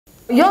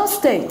Your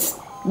state,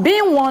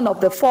 being one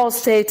of the 4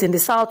 states in the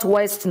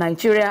southwest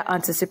Nigeria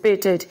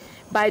anticipated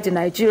by the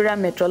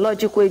Nigerian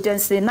Meteorological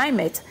Agency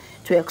 (NIMET)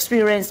 to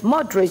experience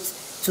moderate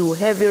to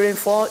heavy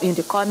rainfall in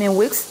the coming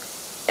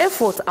weeks,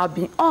 efforts are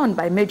being on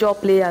by major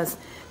players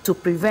to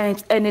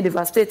prevent any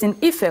devastating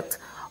effect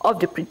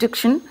of the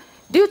prediction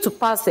due to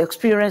past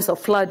experience of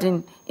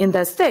flooding in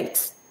the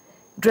states.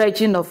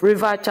 Dredging of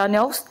river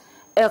channels,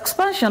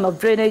 expansion of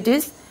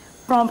drainages,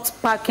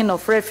 prompt parking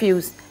of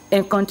refuse,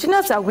 and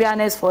continuous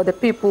awareness for the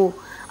people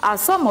are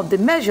some of the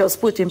measures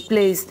put in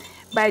place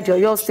by the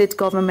Oyo State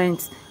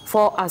government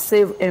for a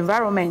safe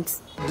environment.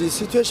 The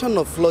situation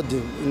of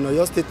flooding in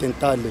Oyo State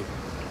entirely,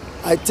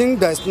 I think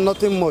there's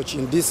nothing much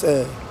in this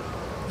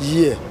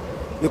year,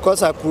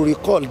 because I could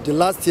recall the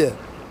last year,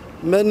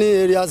 many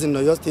areas in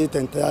Oyo State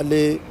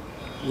entirely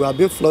were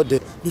being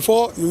flooded.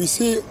 Before, you will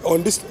see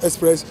on this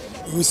express,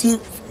 you will see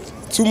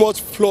too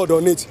much flood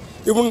on it.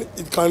 Even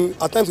it can,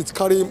 at times it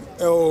carry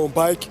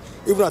bike,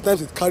 even at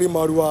times it carry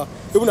marua,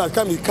 even at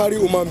times it carry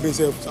human beings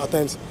at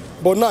times.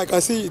 But now I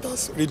can see it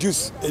has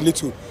reduced a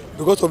little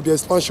because of the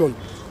expansion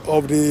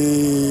of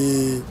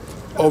the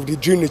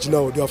drainage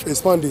now. They have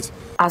expanded.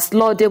 As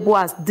laudable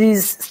as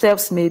these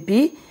steps may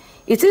be,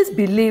 it is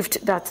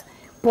believed that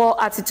poor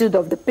attitude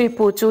of the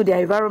people to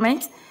their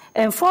environment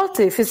and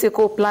faulty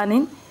physical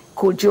planning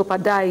could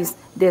jeopardize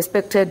the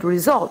expected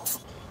results.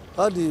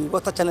 All the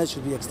water channels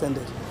should be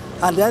extended.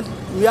 And then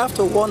we have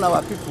to warn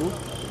our people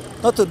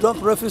not to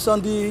dump refuse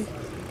on the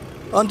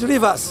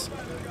rivers.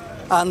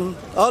 And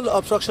all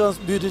obstructions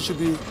buildings should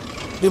be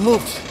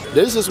removed.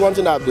 This is one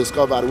thing I've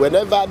discovered.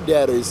 Whenever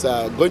there is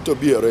going to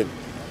be a rain,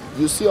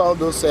 you see all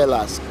those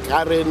sailors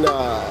carrying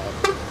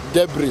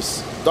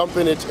debris,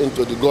 dumping it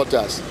into the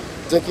gutters,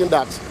 thinking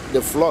that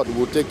the flood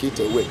will take it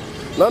away.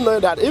 Not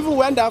knowing that even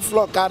when that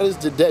flood carries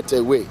the dirt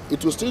away,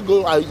 it will still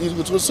go.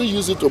 It will still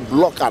use it to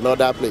block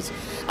another place.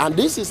 And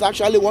this is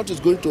actually what is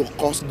going to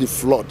cause the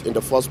flood in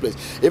the first place.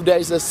 If there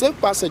is a safe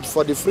passage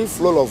for the free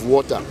flow of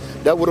water,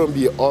 there wouldn't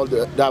be all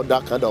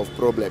that kind of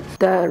problem.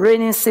 The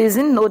rainy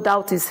season, no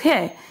doubt, is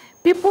here.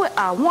 People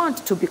are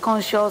want to be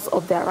conscious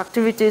of their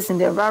activities in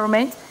the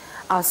environment,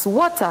 as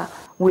water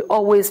will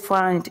always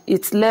find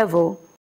its level.